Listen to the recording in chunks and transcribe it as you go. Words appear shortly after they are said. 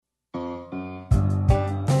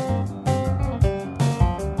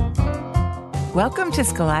Welcome to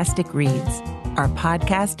Scholastic Reads, our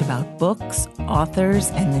podcast about books, authors,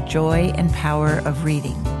 and the joy and power of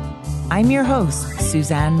reading. I'm your host,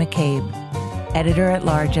 Suzanne McCabe,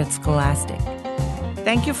 editor-at-large at Scholastic.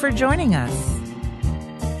 Thank you for joining us.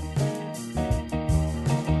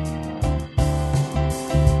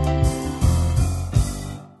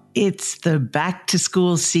 It's the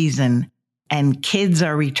back-to-school season, and kids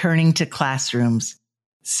are returning to classrooms.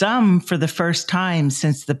 Some for the first time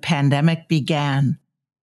since the pandemic began.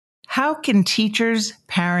 How can teachers,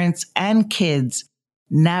 parents, and kids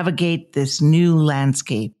navigate this new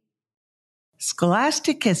landscape?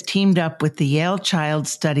 Scholastic has teamed up with the Yale Child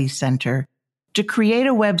Study Center to create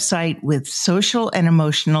a website with social and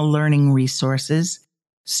emotional learning resources,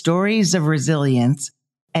 stories of resilience,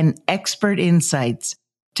 and expert insights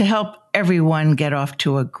to help everyone get off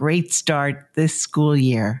to a great start this school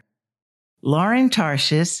year. Lauren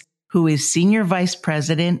Tarshis, who is Senior Vice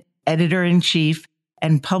President, Editor-in-Chief,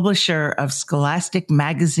 and Publisher of Scholastic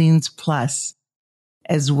Magazines Plus,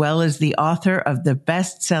 as well as the author of the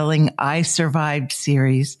best-selling I Survived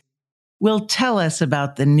series, will tell us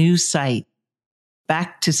about the new site,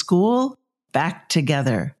 Back to School, Back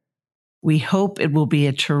Together. We hope it will be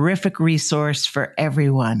a terrific resource for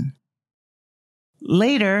everyone.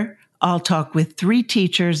 Later, I'll talk with 3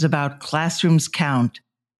 teachers about Classrooms Count,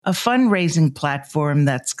 a fundraising platform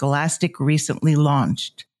that Scholastic recently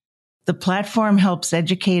launched. The platform helps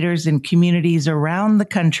educators in communities around the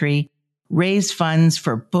country raise funds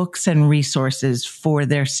for books and resources for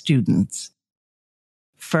their students.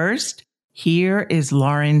 First, here is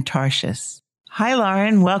Lauren Tarshis. Hi,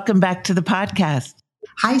 Lauren. Welcome back to the podcast.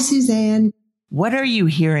 Hi, Suzanne. What are you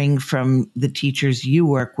hearing from the teachers you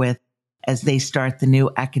work with as they start the new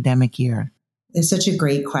academic year? It's such a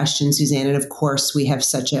great question, Suzanne. And of course,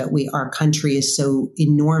 our country is so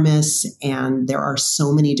enormous and there are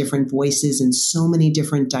so many different voices and so many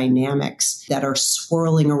different dynamics that are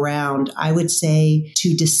swirling around. I would say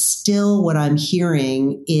to distill what I'm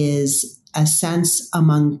hearing is a sense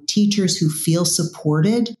among teachers who feel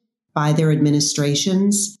supported by their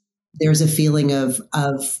administrations. There's a feeling of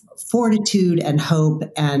fortitude and hope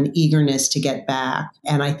and eagerness to get back.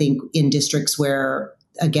 And I think in districts where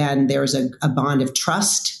again, there's a bond of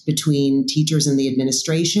trust between teachers and the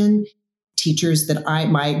administration. Teachers that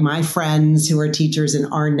my friends who are teachers in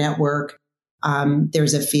our network,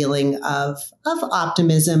 there's a feeling of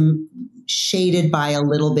optimism shaded by a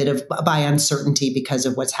little bit by uncertainty because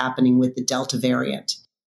of what's happening with the Delta variant.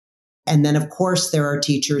 And then, of course, there are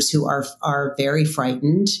teachers who are very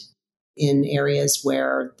frightened in areas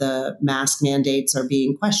where the mask mandates are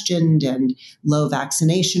being questioned and low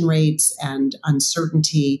vaccination rates and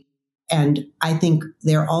uncertainty. And I think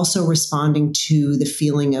they're also responding to the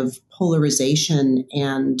feeling of polarization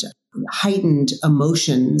and heightened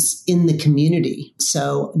emotions in the community.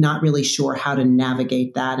 So not really sure how to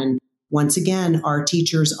navigate that. And once again, our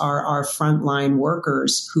teachers are our frontline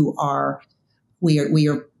workers who we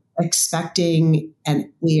are expecting, and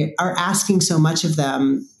we are asking so much of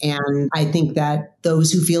them. And I think that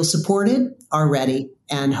those who feel supported are ready.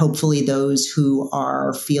 And hopefully those who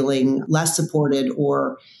are feeling less supported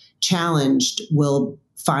or challenged will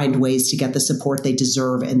find ways to get the support they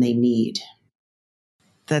deserve and they need.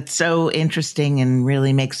 That's so interesting and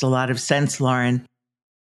really makes a lot of sense, Lauren.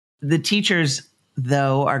 The teachers,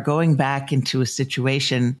 though, are going back into a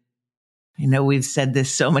situation, I know we've said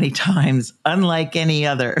this so many times, unlike any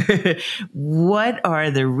other. What are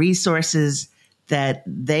the resources that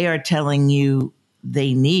they are telling you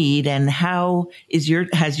they need, and how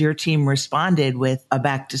has your team responded with a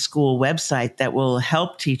back to school website that will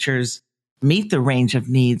help teachers meet the range of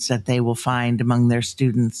needs that they will find among their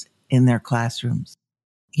students in their classrooms?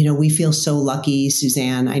 You know, we feel so lucky,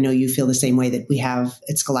 Suzanne. I know you feel the same way that we have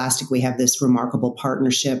at Scholastic. We have this remarkable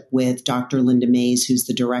partnership with Dr. Linda Mays, who's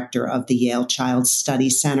the director of the Yale Child Study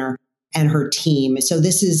Center, and her team. So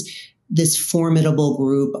this is this formidable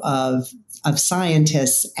group of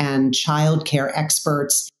scientists and childcare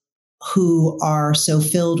experts who are so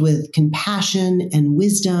filled with compassion and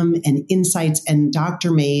wisdom and insights. And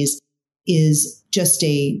Dr. Mays is just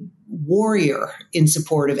a warrior in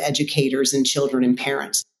support of educators and children and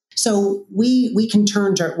parents. So we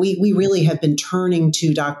really have been turning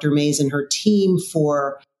to Dr. Mays and her team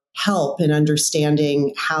for help in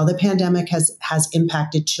understanding how the pandemic has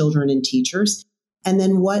impacted children and teachers, and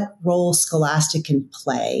then what role Scholastic can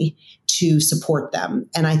play to support them.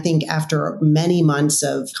 And I think after many months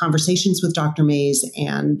of conversations with Dr. Mays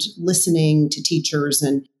and listening to teachers,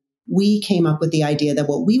 and we came up with the idea that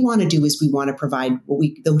what we want to do is we want to provide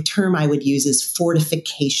the term I would use is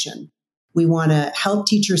fortification. We want to help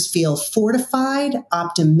teachers feel fortified,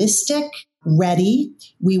 optimistic, ready.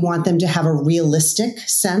 We want them to have a realistic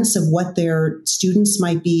sense of what their students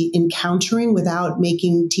might be encountering without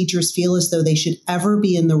making teachers feel as though they should ever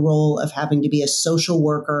be in the role of having to be a social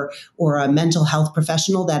worker or a mental health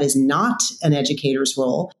professional. That is not an educator's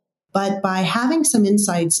role. But by having some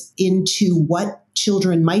insights into what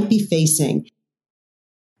children might be facing,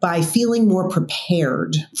 by feeling more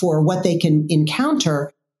prepared for what they can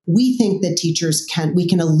encounter, we think that we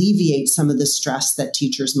can alleviate some of the stress that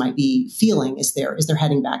teachers might be feeling as they're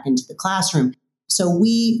heading back into the classroom. So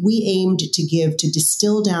we aimed to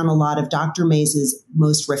distill down a lot of Dr. Mays'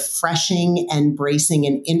 most refreshing and bracing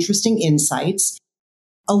and interesting insights,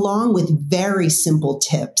 along with very simple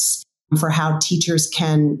tips for how teachers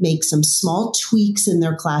can make some small tweaks in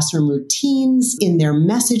their classroom routines, in their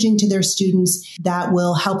messaging to their students that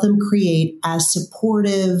will help them create as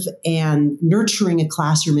supportive and nurturing a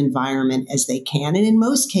classroom environment as they can. And in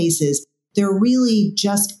most cases, they're really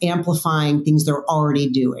just amplifying things they're already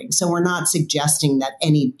doing. So we're not suggesting that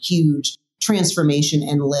any huge transformation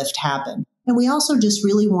and lift happen. And we also just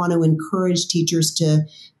really want to encourage teachers to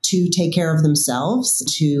take care of themselves,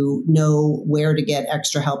 to know where to get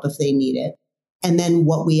extra help if they need it. And then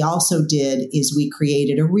what we also did is we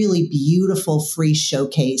created a really beautiful free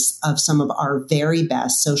showcase of some of our very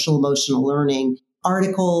best social emotional learning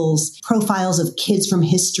articles, profiles of kids from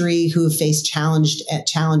history who have faced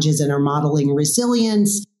challenges and are modeling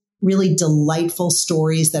resilience, really delightful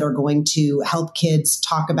stories that are going to help kids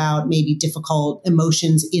talk about maybe difficult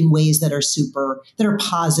emotions in ways that are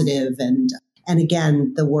positive. And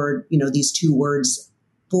again, these two words,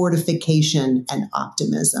 fortification and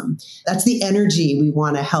optimism. That's the energy we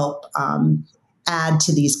want to help add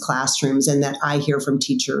to these classrooms, and that I hear from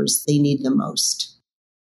teachers they need the most.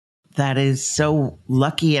 That is so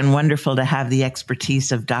lucky and wonderful to have the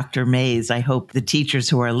expertise of Dr. Mays. I hope the teachers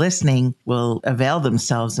who are listening will avail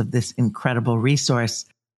themselves of this incredible resource.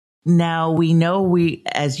 Now, we know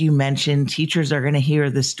as you mentioned, teachers are going to hear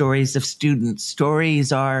the stories of students.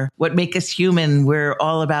 Stories are what make us human. We're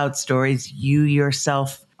all about stories. You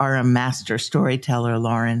yourself are a master storyteller,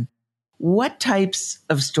 Lauren. What types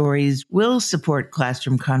of stories will support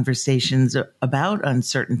classroom conversations about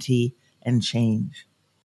uncertainty and change?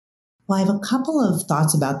 Well, I have a couple of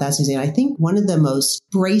thoughts about that, Suzanne. I think one of the most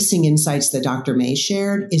bracing insights that Dr. May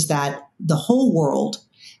shared is that the whole world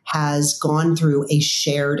has gone through a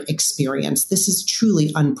shared experience. This is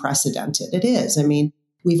truly unprecedented. It is. I mean,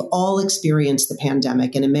 we've all experienced the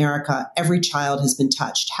pandemic in America. Every child has been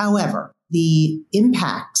touched. However, the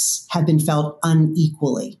impacts have been felt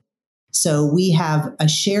unequally. So we have a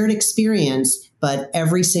shared experience, but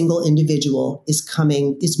every single individual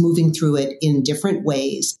is moving through it in different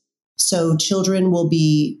ways. So children will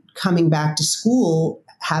be coming back to school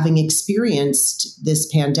having experienced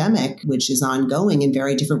this pandemic, which is ongoing in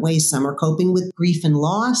very different ways. Some are coping with grief and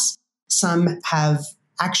loss. Some have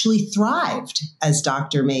actually thrived, as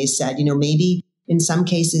Dr. May said. Maybe in some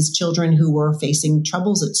cases, children who were facing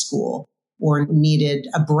troubles at school or needed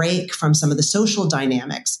a break from some of the social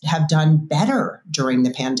dynamics have done better during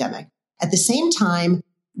the pandemic. At the same time,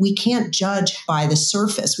 we can't judge by the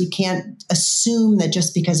surface. We can't assume that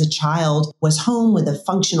just because a child was home with a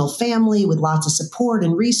functional family with lots of support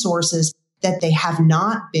and resources, that they have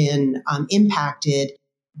not been impacted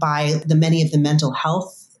by many of the mental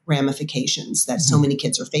health ramifications that so many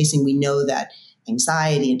kids are facing. We know that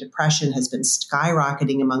anxiety and depression has been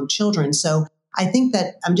skyrocketing among children. So I think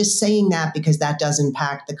that I'm just saying that because that does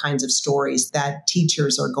impact the kinds of stories that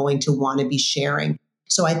teachers are going to want to be sharing.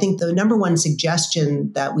 So I think the number one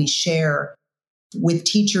suggestion that we share with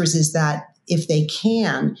teachers is that if they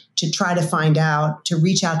can, to try to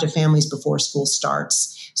reach out to families before school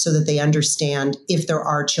starts so that they understand if there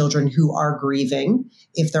are children who are grieving,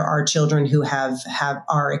 if there are children who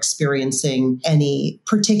are experiencing any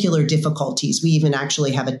particular difficulties. We even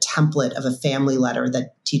actually have a template of a family letter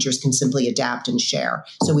that teachers can simply adapt and share.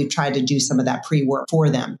 So we've tried to do some of that pre-work for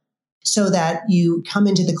them so that you come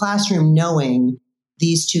into the classroom knowing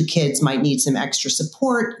these two kids might need some extra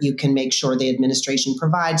support. You can make sure the administration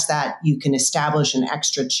provides that. You can establish an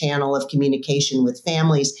extra channel of communication with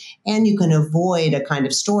families, and you can avoid a kind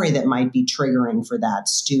of story that might be triggering for that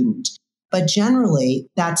student. But generally,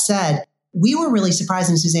 that said, we were really surprised,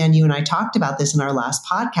 and Suzanne, you and I talked about this in our last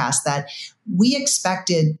podcast, that we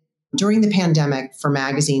expected during the pandemic for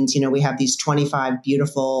magazines, we have these 25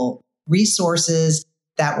 beautiful resources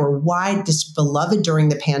that were beloved during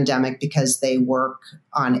the pandemic because they work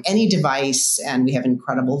on any device, and we have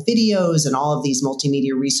incredible videos and all of these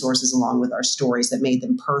multimedia resources along with our stories that made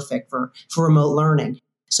them perfect for remote learning.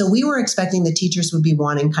 So we were expecting the teachers would be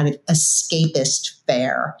wanting kind of escapist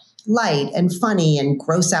fare light and funny and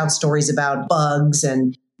gross out stories about bugs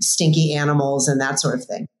and stinky animals and that sort of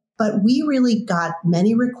thing. But we really got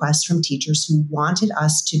many requests from teachers who wanted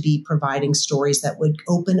us to be providing stories that would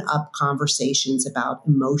open up conversations about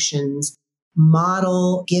emotions,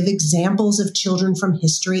 give examples of children from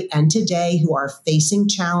history and today who are facing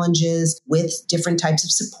challenges with different types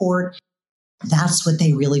of support. That's what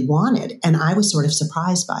they really wanted. And I was sort of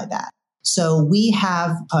surprised by that. So we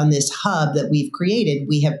have on this hub that we've created,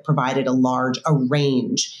 we have provided a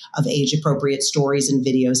range of age appropriate stories and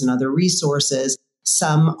videos and other resources.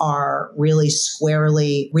 Some are really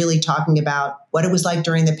talking about what it was like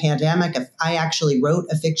during the pandemic. I actually wrote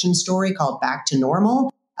a fiction story called Back to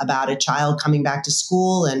Normal about a child coming back to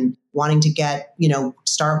school and wanting to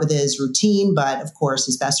start with his routine. But of course,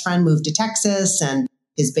 his best friend moved to Texas and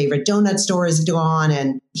his favorite donut store is gone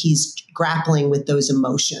and he's grappling with those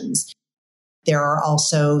emotions. There are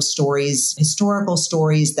also historical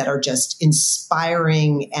stories that are just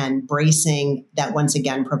inspiring and bracing that once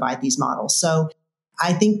again provide these models. So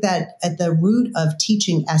I think that at the root of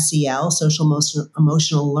teaching SEL, social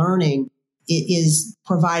emotional learning, it is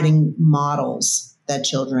providing models that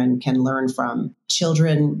children can learn from.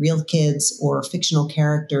 Children, real kids, or fictional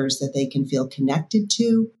characters that they can feel connected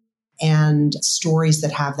to, and stories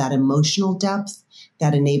that have that emotional depth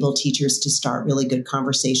that enable teachers to start really good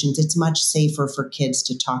conversations. It's much safer for kids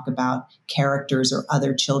to talk about characters or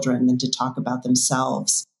other children than to talk about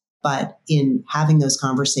themselves. But in having those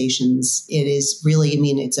conversations, it is really,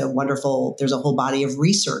 there's a whole body of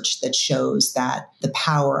research that shows that the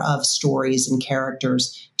power of stories and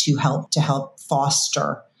characters to help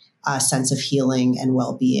foster a sense of healing and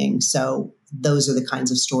well-being. So those are the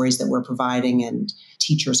kinds of stories that we're providing and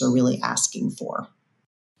teachers are really asking for.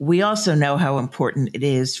 We also know how important it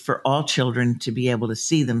is for all children to be able to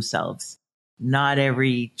see themselves. Not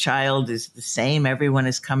every child is the same. Everyone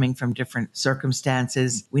is coming from different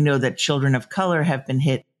circumstances. We know that children of color have been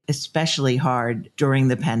hit especially hard during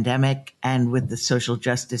the pandemic and with the social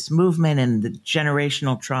justice movement and the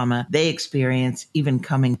generational trauma they experience even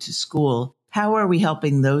coming to school. How are we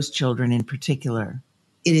helping those children in particular?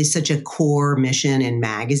 It is such a core mission in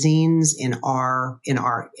magazines, in our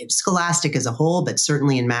Scholastic as a whole, but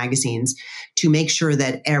certainly in magazines, to make sure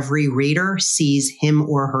that every reader sees him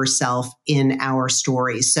or herself in our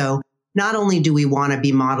stories. So not only do we want to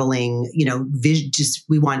be modeling,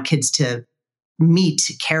 we want kids to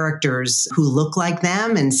meet characters who look like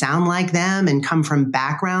them and sound like them and come from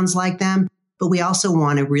backgrounds like them, but we also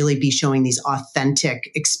want to really be showing these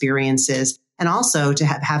authentic experiences and also to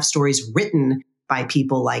have stories written by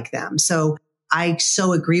people like them. So I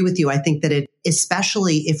so agree with you. I think that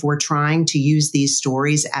especially if we're trying to use these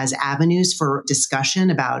stories as avenues for discussion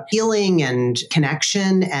about healing and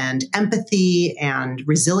connection and empathy and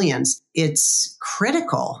resilience, it's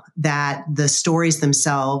critical that the stories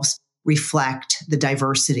themselves reflect the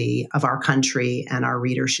diversity of our country and our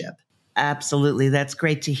readership. Absolutely. That's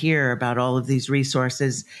great to hear about all of these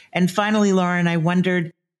resources. And finally, Lauren, I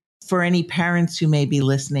wondered, for any parents who may be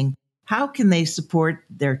listening, how can they support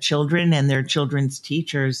their children and their children's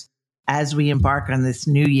teachers as we embark on this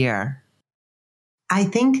new year? I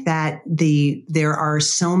think that there are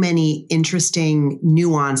so many interesting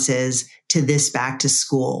nuances to this back to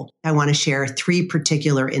school. I want to share 3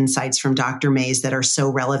 particular insights from Dr. Mays that are so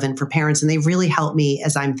relevant for parents, and they've really helped me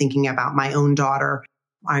as I'm thinking about my own daughter.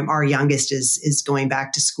 Our youngest is going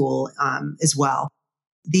back to school as well.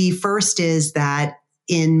 The first is that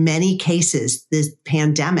in many cases, this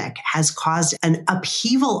pandemic has caused an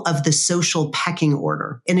upheaval of the social pecking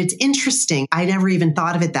order. And it's interesting. I never even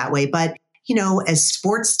thought of it that way. But, as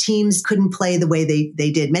sports teams couldn't play the way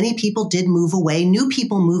they did, many people did move away. New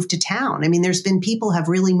people moved to town. There's been people have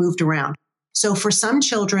really moved around. So for some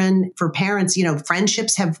children, for parents,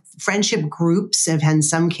 friendship groups have in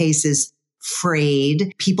some cases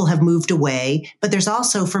frayed. People have moved away, but there's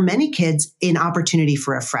also for many kids an opportunity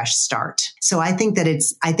for a fresh start. So I think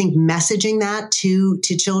messaging that to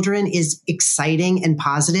children is exciting and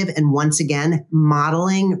positive. And once again,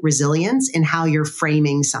 modeling resilience in how you're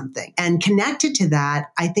framing something. And connected to that,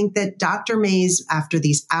 I think that Dr. Mays, after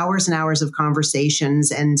these hours and hours of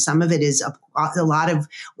conversations, and some of it is a lot of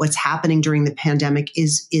what's happening during the pandemic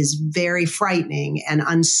is very frightening and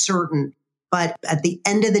uncertain. But at the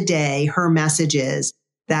end of the day, her message is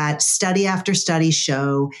that study after study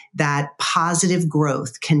show that positive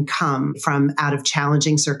growth can come from out of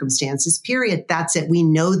challenging circumstances, period. That's it. We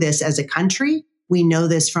know this as a country. We know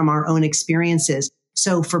this from our own experiences.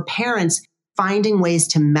 So for parents, finding ways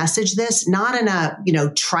to message this, not in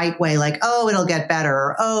a, trite way like, oh, it'll get better,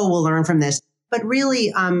 or, oh, we'll learn from this, but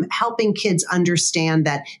really helping kids understand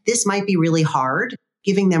that this might be really hard.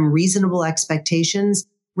 giving them reasonable expectations,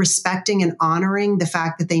 respecting and honoring the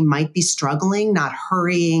fact that they might be struggling, not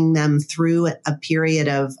hurrying them through a period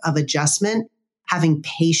of adjustment, having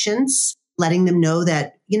patience, letting them know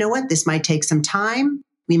that, you know what, this might take some time.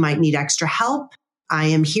 We might need extra help. I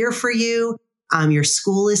am here for you. Your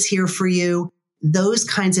school is here for you. Those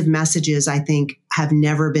kinds of messages, I think, have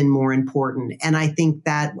never been more important. And I think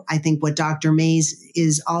what Dr. Mays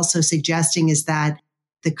is also suggesting is that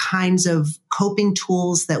the kinds of coping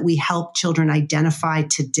tools that we help children identify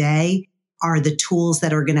today are the tools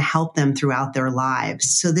that are going to help them throughout their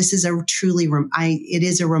lives. So this is it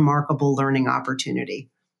is a remarkable learning opportunity.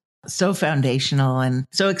 So foundational and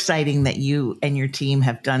so exciting that you and your team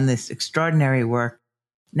have done this extraordinary work.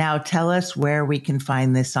 Now tell us where we can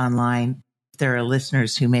find this online. There are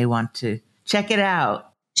listeners who may want to check it out.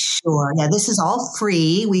 Sure. Yeah, this is all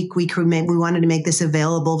free. We wanted to make this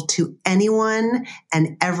available to anyone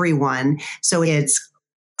and everyone. So it's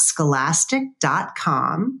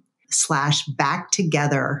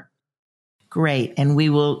scholastic.com/backtogether. Great. And we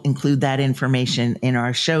will include that information in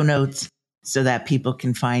our show notes so that people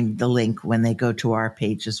can find the link when they go to our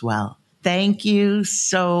page as well. Thank you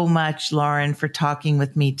so much, Lauren, for talking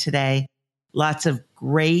with me today. Lots of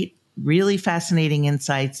great, really fascinating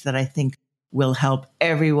insights that I think will help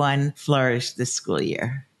everyone flourish this school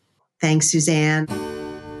year. Thanks, Suzanne.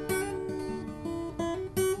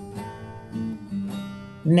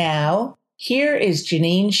 Now, here is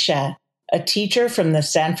Janine Shett, a teacher from the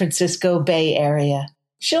San Francisco Bay Area.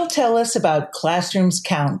 She'll tell us about Classrooms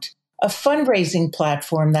Count, a fundraising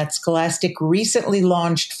platform that Scholastic recently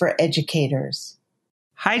launched for educators.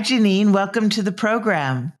 Hi, Janine. Welcome to the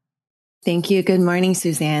program. Thank you. Good morning,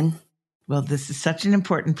 Suzanne. Well, this is such an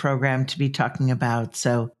important program to be talking about,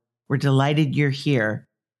 so we're delighted you're here.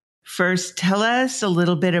 First, tell us a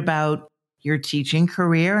little bit about your teaching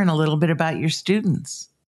career and a little bit about your students.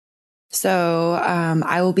 So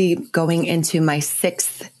I will be going into my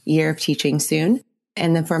 6th year of teaching soon.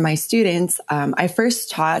 And then for my students, I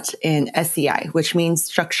first taught in SEI, which means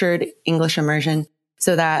Structured English Immersion,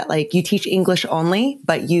 so that like you teach English only,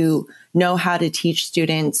 but you know how to teach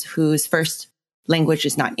students whose first language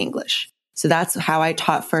is not English. So that's how I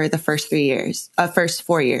taught for the first 4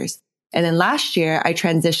 years. And then last year, I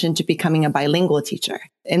transitioned to becoming a bilingual teacher.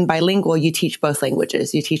 In bilingual, you teach both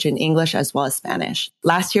languages. You teach in English as well as Spanish.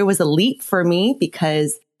 Last year was a leap for me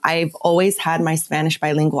because I've always had my Spanish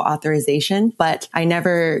bilingual authorization, but I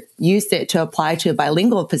never used it to apply to a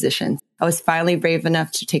bilingual position. I was finally brave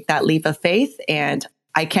enough to take that leap of faith, and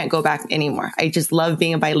I can't go back anymore. I just love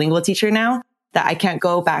being a bilingual teacher now that I can't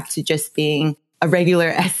go back to just being a regular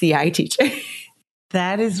SCI teacher.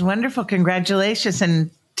 That is wonderful. Congratulations. And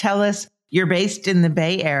tell us, you're based in the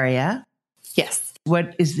Bay Area. Yes.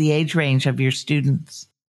 What is the age range of your students?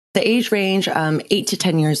 The age range, 8 to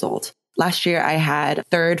 10 years old. Last year, I had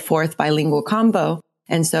 3rd, 4th bilingual combo.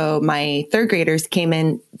 And so my 3rd graders came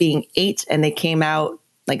in being 8 and they came out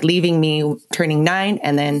like leaving me turning 9.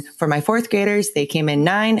 And then for my 4th graders, they came in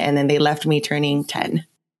 9 and then they left me turning 10.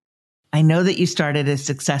 I know that you started a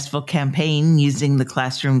successful campaign using the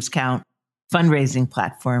Classrooms Count fundraising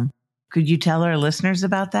platform. Could you tell our listeners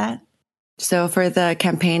about that? So for the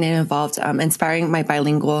campaign, it involved inspiring my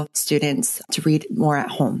bilingual students to read more at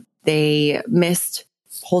home. They missed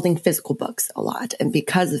holding physical books a lot. And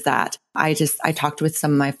because of that, I talked with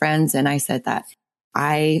some of my friends and I said that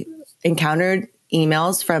I encountered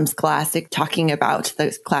emails from Scholastic talking about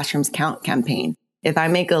the Classrooms Count campaign. If I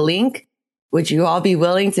make a link, would you all be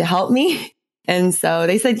willing to help me? And so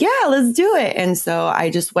they said, yeah, let's do it. And so I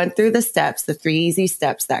just went through the steps, the 3 easy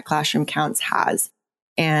steps that Classroom Counts has.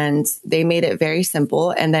 And they made it very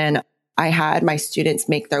simple. And then I had my students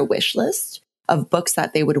make their wish list of books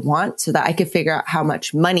that they would want so that I could figure out how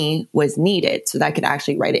much money was needed so that I could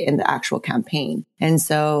actually write it in the actual campaign. And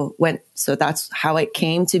so that's how it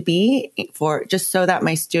came to be, for just so that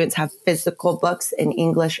my students have physical books in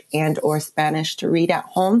English and or Spanish to read at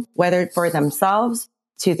home, whether for themselves,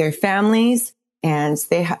 to their families. And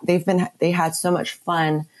they had so much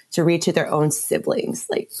fun to read to their own siblings,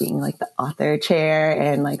 like being like the author chair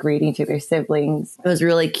and like reading to their siblings. It was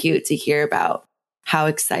really cute to hear about how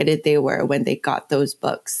excited they were when they got those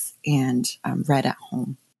books and read at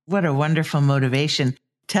home. What a wonderful motivation.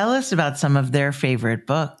 Tell us about some of their favorite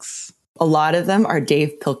books. A lot of them are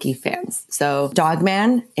Dave Pilkey fans. So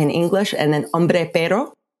Dogman in English and then Hombre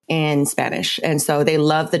Perro in Spanish. And so they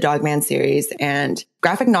love the Dogman series, and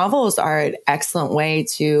graphic novels are an excellent way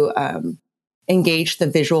to engage the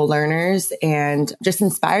visual learners and just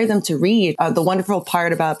inspire them to read. The wonderful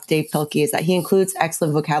part about Dave Pilkey is that he includes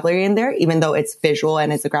excellent vocabulary in there, even though it's visual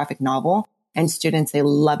and it's a graphic novel. and students, they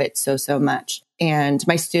love it so, so much. And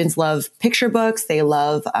my students love picture books. They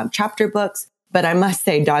love chapter books. But I must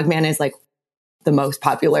say, Dog Man is like the most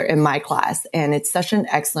popular in my class. And it's such an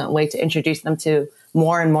excellent way to introduce them to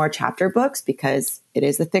more and more chapter books because it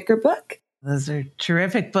is a thicker book. Those are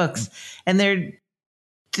terrific books. And they're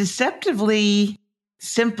deceptively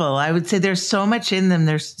simple. I would say there's so much in them.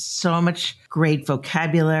 There's so much great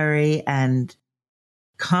vocabulary and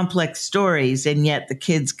complex stories, and yet the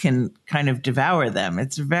kids can kind of devour them.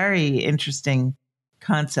 It's a very interesting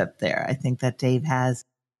concept there, I think, that Dave has.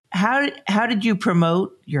 How did you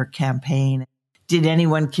promote your campaign? Did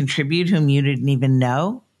anyone contribute whom you didn't even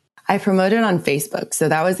know? I promoted on Facebook. So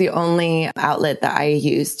that was the only outlet that I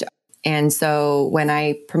used. And so when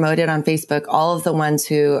I promoted on Facebook, all of the ones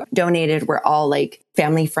who donated were all like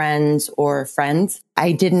family friends or friends.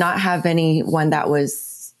 I did not have anyone that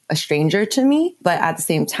was a stranger to me, but at the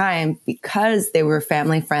same time, because they were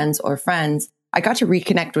family friends or friends, I got to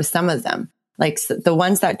reconnect with some of them. Like the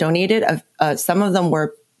ones that donated, some of them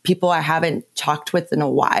were people I haven't talked with in a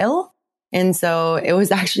while. And so it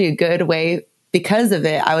was actually a good way. Because of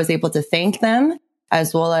it, I was able to thank them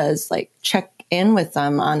as well as like check in with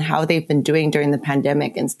them on how they've been doing during the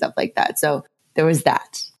pandemic and stuff like that. So there was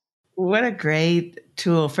that. What a great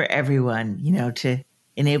tool for everyone, to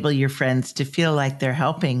enable your friends to feel like they're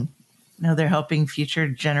helping. They're helping future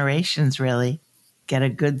generations really get a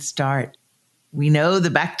good start. We know the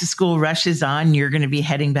back to school rush is on. You're going to be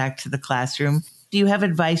heading back to the classroom. Do you have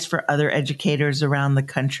advice for other educators around the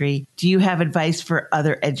country? Do you have advice for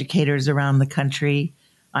other educators around the country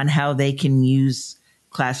on how they can use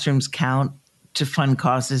Classrooms Count to fund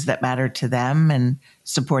causes that matter to them and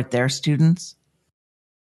support their students?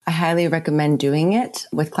 I highly recommend doing it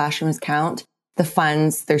with Classrooms Count. The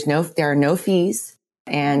funds, there are no fees,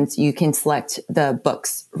 and you can select the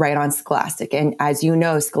books right on Scholastic. And as you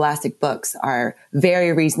know, Scholastic books are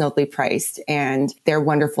very reasonably priced and they're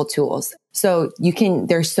wonderful tools. So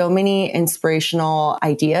there's so many inspirational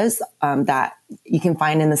ideas that you can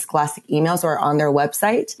find in the Scholastic emails or on their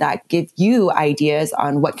website that give you ideas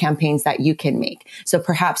on what campaigns that you can make. So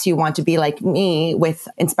perhaps you want to be like me with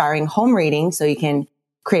inspiring home reading. So you can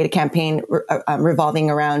create a campaign revolving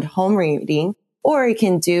around home reading, or you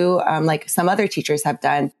can do like some other teachers have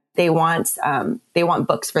done. They want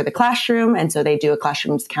books for the classroom. And so they do a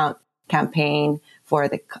Classrooms Count campaign for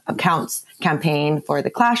the counts campaign for the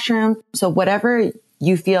classroom. So whatever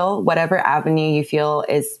avenue you feel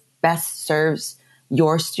is best serves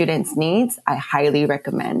your students' needs, I highly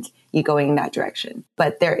recommend you going in that direction.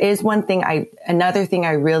 But there is another thing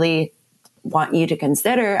I really want you to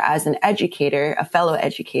consider as an educator, a fellow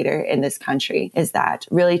educator in this country, is that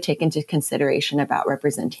really take into consideration about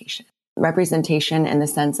representation. Representation in the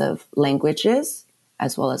sense of languages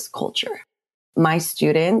as well as culture. My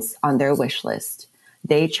students on their wish list,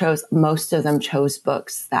 most of them chose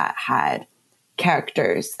books that had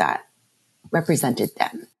characters that represented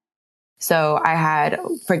them. So I had,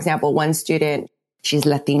 for example, one student, she's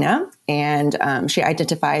Latina and she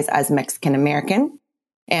identifies as Mexican American.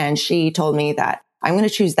 And she told me that I'm going to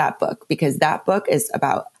choose that book because that book is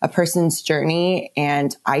about a person's journey.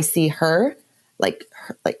 And I see her like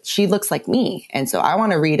she looks like me. And so I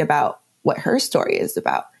want to read about what her story is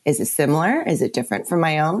about. Is it similar? Is it different from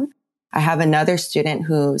my own? I have another student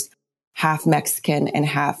who's half Mexican and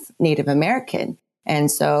half Native American. And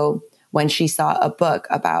so when she saw a book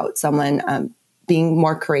about someone being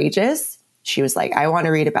more courageous, she was like, I want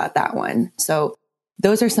to read about that one. So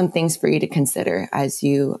those are some things for you to consider as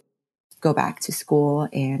you go back to school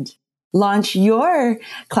and launch your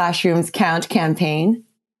Classrooms Count campaign.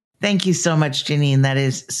 Thank you so much, Janine. That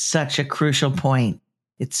is such a crucial point.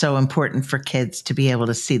 It's so important for kids to be able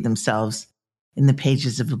to see themselves in the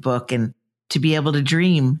pages of a book and to be able to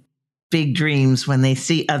dream big dreams when they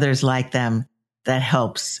see others like them. That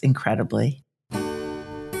helps incredibly.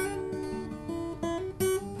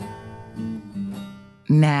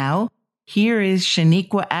 Now, here is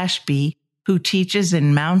Shaniqua Ashby, who teaches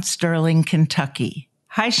in Mount Sterling, Kentucky.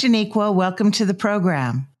 Hi, Shaniqua. Welcome to the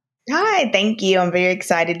program. Hi, thank you. I'm very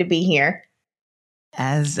excited to be here.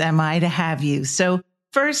 As am I to have you. So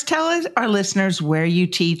first, tell our listeners where you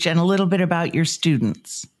teach and a little bit about your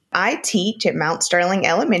students. I teach at Mount Sterling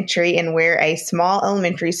Elementary, and we're a small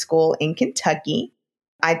elementary school in Kentucky.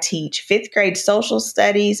 I teach 5th grade social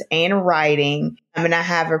studies and writing. And I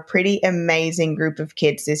have a pretty amazing group of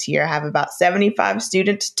kids this year. I have about 75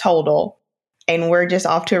 students total, and we're just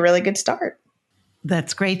off to a really good start.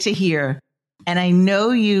 That's great to hear. And I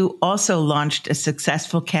know you also launched a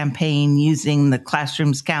successful campaign using the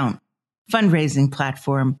Classrooms Count fundraising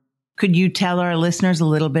platform. Could you tell our listeners a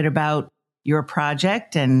little bit about your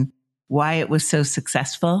project and why it was so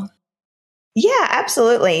successful? Yeah,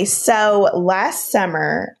 absolutely. So last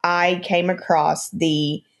summer, I came across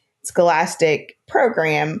the Scholastic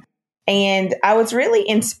program and I was really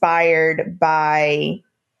inspired, I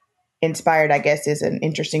guess is an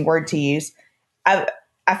interesting word to use. I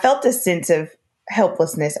felt a sense of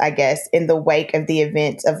helplessness, I guess, in the wake of the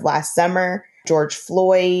events of last summer, George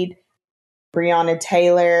Floyd, Breonna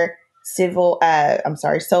Taylor, social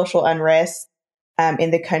unrest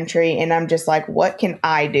in the country. And I'm just like, what can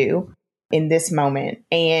I do in this moment?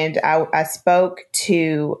 And I spoke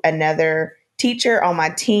to another teacher on my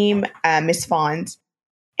team, Miss Fons,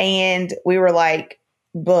 and we were like,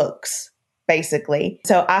 books, basically.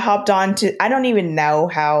 So I hopped on I don't even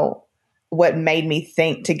know what made me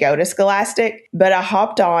think to go to Scholastic, but I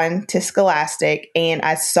hopped on to Scholastic and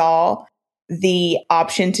I saw the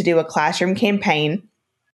option to do a classroom campaign.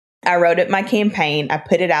 I wrote up my campaign, I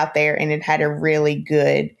put it out there, and it had a really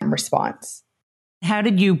good response. How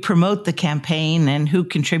did you promote the campaign and who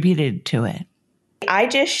contributed to it? I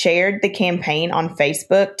just shared the campaign on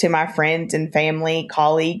Facebook to my friends and family,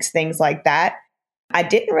 colleagues, things like that. I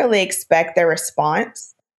didn't really expect the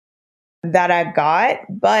response that I got,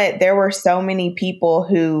 but there were so many people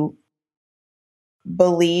who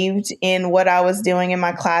believed in what I was doing in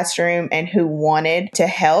my classroom and who wanted to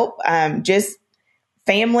help. Just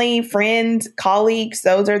family, friends, colleagues,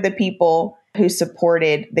 those are the people who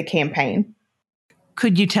supported the campaign.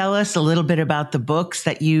 Could you tell us a little bit about the books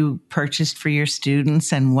that you purchased for your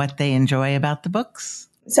students and what they enjoy about the books?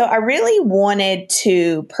 So I really wanted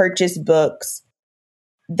to purchase books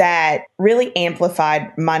that really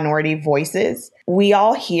amplified minority voices. We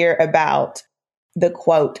all hear about the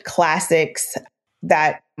quote classics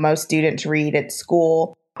that most students read at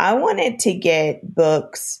school. I wanted to get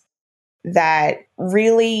books that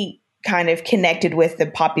really kind of connected with the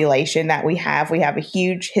population that we have. We have a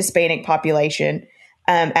huge Hispanic population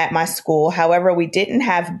at my school. However, we didn't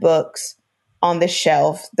have books on the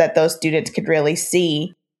shelf that those students could really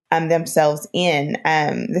see themselves in.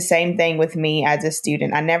 The same thing with me as a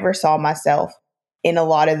student. I never saw myself in a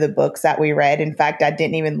lot of the books that we read. In fact, I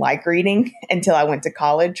didn't even like reading until I went to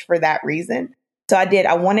college for that reason. So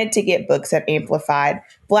I wanted to get books that amplified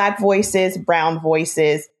Black voices, brown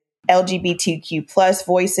voices, LGBTQ plus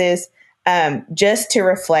voices, just to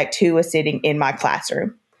reflect who was sitting in my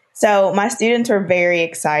classroom. So my students were very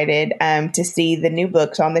excited to see the new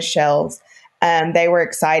books on the shelves. They were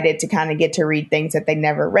excited to kind of get to read things that they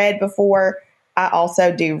never read before. I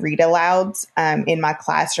also do read alouds in my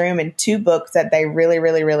classroom, and two books that they really,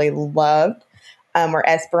 really, really loved were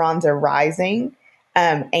Esperanza Rising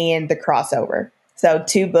and The Crossover. So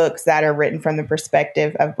two books that are written from the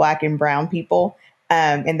perspective of Black and brown people,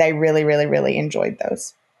 and they really, really, really enjoyed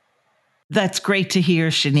those. That's great to hear,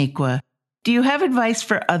 Shaniqua. Do you have advice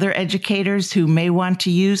for other educators who may want to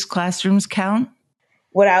use Classrooms Count?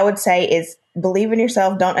 What I would say is believe in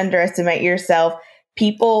yourself. Don't underestimate yourself.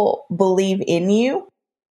 People believe in you.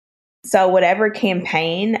 So whatever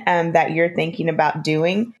campaign that you're thinking about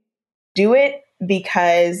doing, do it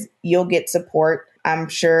because you'll get support. I'm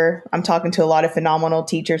sure I'm talking to a lot of phenomenal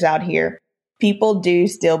teachers out here. People do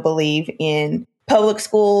still believe in public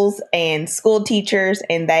schools and school teachers,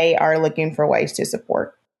 and they are looking for ways to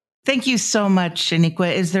support. Thank you so much,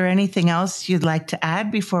 Shaniqua. Is there anything else you'd like to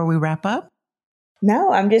add before we wrap up?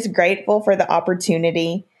 No, I'm just grateful for the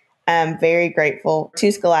opportunity. I'm very grateful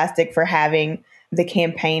to Scholastic for having the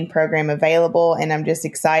campaign program available, and I'm just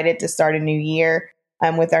excited to start a new year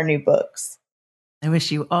with our new books. I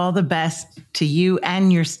wish you all the best to you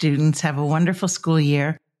and your students. Have a wonderful school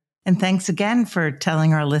year. And thanks again for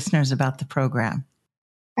telling our listeners about the program.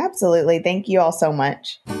 Absolutely. Thank you all so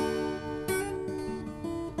much.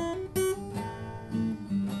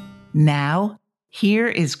 Now, here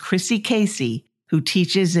is Chrissy Casey, who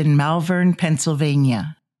teaches in Malvern,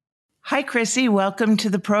 Pennsylvania. Hi, Chrissy. Welcome to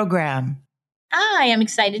the program. Hi, I'm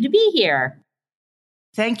excited to be here.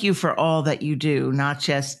 Thank you for all that you do, not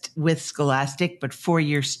just with Scholastic, but for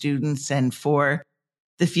your students and for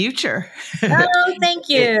the future. Oh, thank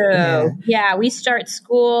you. Yeah, we start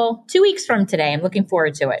school 2 weeks from today. I'm looking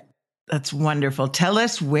forward to it. That's wonderful. Tell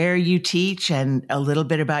us where you teach and a little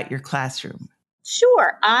bit about your classroom.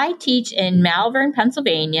 Sure. I teach in Malvern,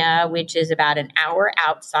 Pennsylvania, which is about an hour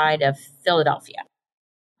outside of Philadelphia.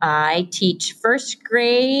 I teach first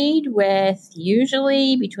grade with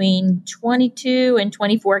usually between 22 and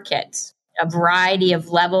 24 kids, a variety of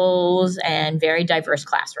levels and very diverse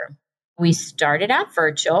classroom. We started out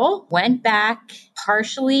virtual, went back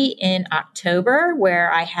partially in October,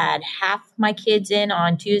 where I had half my kids in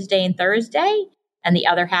on Tuesday and Thursday and the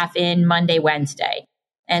other half in Monday, Wednesday.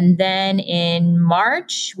 And then in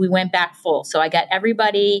March, we went back full. So I got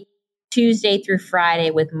everybody Tuesday through Friday,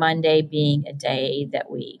 with Monday being a day that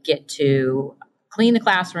we get to clean the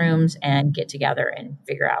classrooms and get together and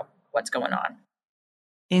figure out what's going on.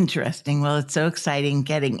 Interesting. Well, it's so exciting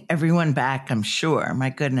getting everyone back, I'm sure. My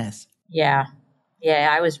goodness. Yeah.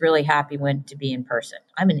 I was really happy to be in person.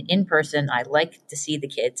 I'm an in-person. I like to see the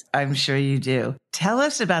kids. I'm sure you do. Tell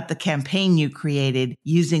us about the campaign you created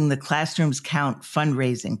using the Classrooms Count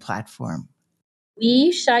fundraising platform.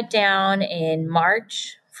 We shut down in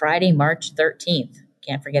Friday, March 13th.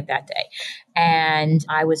 Can't forget that day. And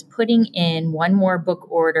I was putting in one more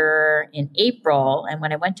book order in April. And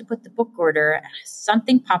when I went to put the book order,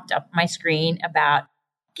 something popped up on my screen about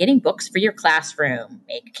getting books for your classroom,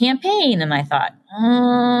 make a campaign. And I thought,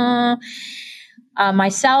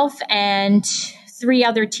 myself and 3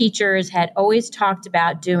 other teachers had always talked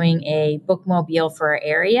about doing a bookmobile for our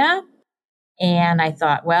area. And I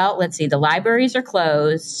thought, well, let's see, the libraries are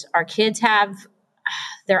closed. Our kids have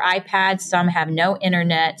their iPads. Some have no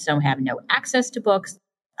internet. Some have no access to books.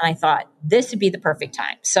 And I thought this would be the perfect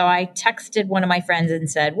time. So I texted one of my friends and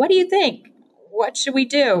said, what do you think? What should we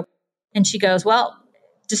do? And she goes, well,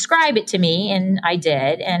 describe it to me. And I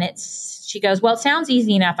did. And she goes, well, it sounds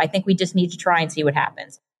easy enough. I think we just need to try and see what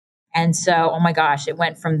happens. And so, oh my gosh, it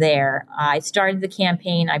went from there. I started the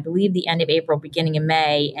campaign, I believe, the end of April, beginning of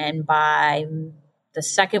May. And by the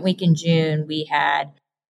second week in June, we had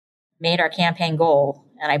made our campaign goal.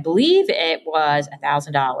 And I believe it was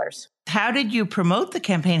 $1,000. How did you promote the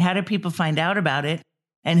campaign? How did people find out about it?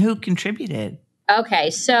 And who contributed? Okay,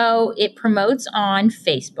 so it promotes on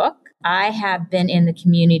Facebook. I have been in the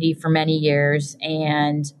community for many years,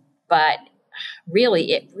 but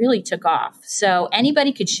it really took off. So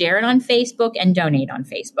anybody could share it on Facebook and donate on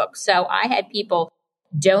Facebook. So I had people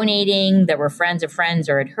donating that were friends of friends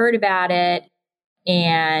or had heard about it,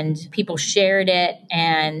 and people shared it,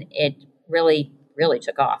 and it really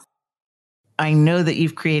took off. I know that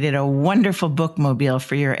you've created a wonderful bookmobile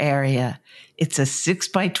for your area. It's a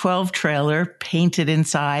 6x12 trailer painted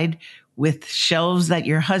inside with shelves that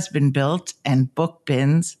your husband built and book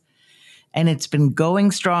bins. And it's been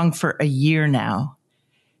going strong for a year now.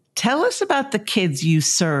 Tell us about the kids you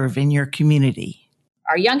serve in your community.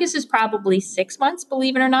 Our youngest is probably 6 months,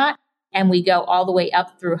 believe it or not. And we go all the way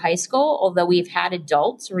up through high school, although we've had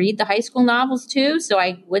adults read the high school novels too. So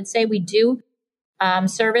I would say we do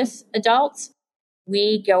service adults.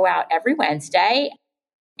 We go out every Wednesday,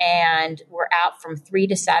 and we're out from 3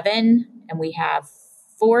 to 7, and we have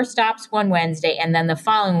 4 stops one Wednesday, and then the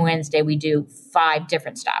following Wednesday we do 5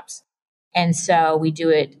 different stops. And so we do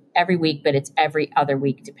it every week, but it's every other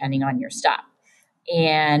week depending on your stop.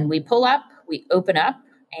 And we pull up, we open up,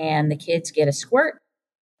 and the kids get a squirt,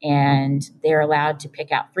 and they're allowed to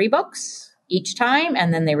pick out 3 books each time,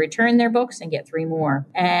 and then they return their books and get 3 more.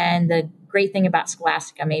 And the great thing about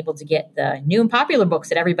Scholastic, I'm able to get the new and popular books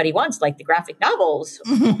that everybody wants, like the graphic novels.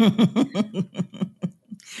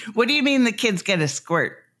 What do you mean the kids get a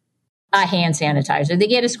squirt? A hand sanitizer. They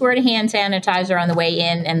get a squirt of hand sanitizer on the way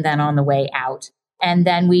in and then on the way out. And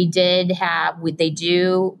then they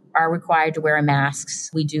are required to wear masks.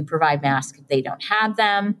 We do provide masks if they don't have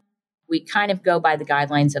them. We kind of go by the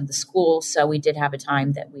guidelines of the school. So we did have a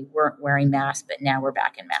time that we weren't wearing masks, but now we're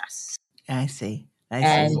back in masks. I see.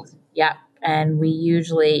 Yeah. And we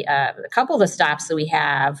usually, a couple of the stops that we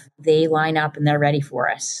have, they line up and they're ready for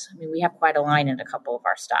us. I mean, we have quite a line in a couple of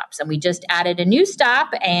our stops. And we just added a new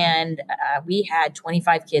stop, and we had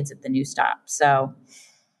 25 kids at the new stop. So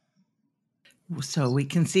we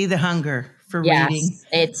can see the hunger for reading.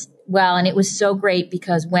 And it was so great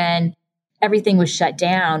because when everything was shut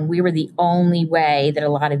down, we were the only way that a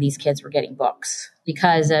lot of these kids were getting books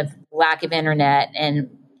because of lack of internet. And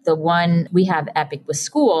we have Epic with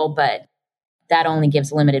school, but that only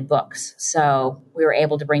gives limited books. So we were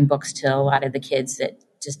able to bring books to a lot of the kids that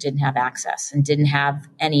just didn't have access and didn't have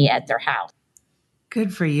any at their house.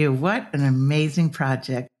 Good for you. What an amazing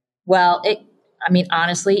project. Well,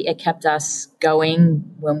 honestly, it kept us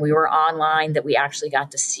going when we were online, that we actually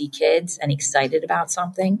got to see kids and excited about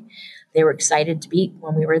something. They were excited to be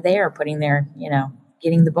when we were there, putting their,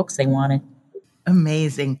 getting the books they wanted.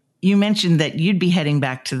 Amazing. You mentioned that you'd be heading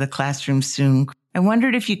back to the classroom soon. I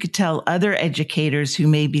wondered if you could tell other educators who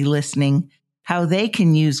may be listening how they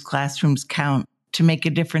can use Classrooms Count to make a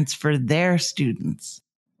difference for their students.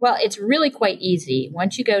 Well, it's really quite easy.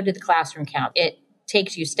 Once you go to the Classroom Count, it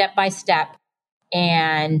takes you step by step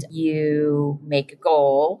and you make a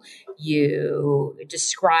goal, you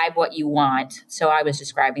describe what you want. So I was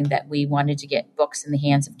describing that we wanted to get books in the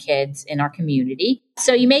hands of kids in our community.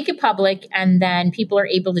 So you make it public, and then people are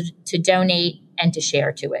able to donate and to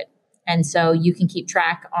share to it. And so you can keep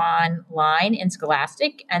track online in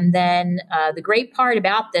Scholastic. And then the great part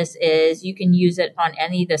about this is you can use it on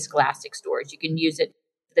any of the Scholastic stores. You can use it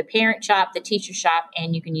for the parent shop, the teacher shop,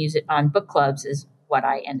 and you can use it on book clubs is what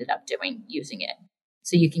I ended up doing, using it.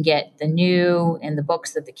 So you can get the new and the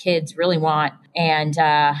books that the kids really want, and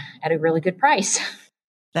at a really good price.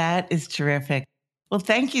 That is terrific. Well,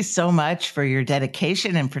 thank you so much for your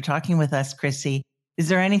dedication and for talking with us, Chrissy. Is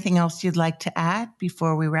there anything else you'd like to add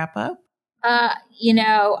before we wrap up? I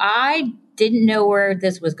didn't know where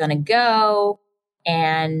this was going to go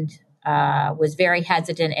and was very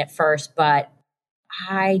hesitant at first, but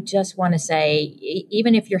I just want to say,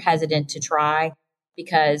 even if you're hesitant to try,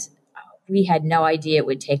 because we had no idea it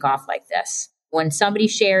would take off like this. When somebody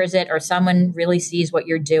shares it or someone really sees what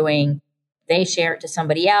you're doing, they share it to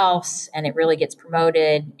somebody else and it really gets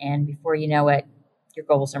promoted. And before you know it, your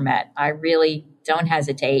goals are met. I really don't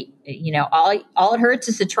hesitate. All it hurts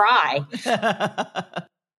is to try.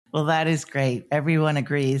 Well, that is great. Everyone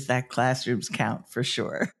agrees that classrooms count for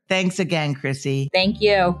sure. Thanks again, Chrissy. Thank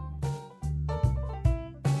you.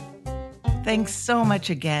 Thanks so much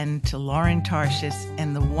again to Lauren Tarshis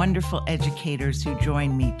and the wonderful educators who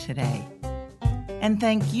joined me today. And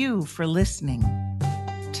thank you for listening.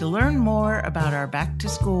 To learn more about our Back to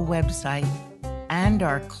School website and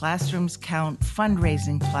our Classrooms Count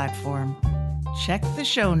fundraising platform, check the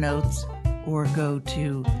show notes or go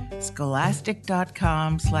to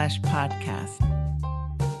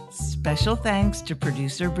scholastic.com/podcast. Special thanks to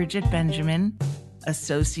producer Bridget Benjamin,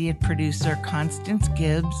 associate producer Constance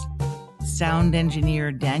Gibbs, sound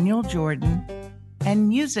engineer Daniel Jordan, and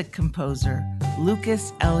music composer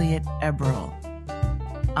Lucas Elliott Eberl.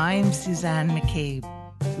 I'm Suzanne McCabe.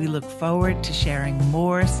 We look forward to sharing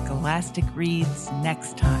more Scholastic Reads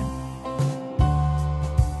next time.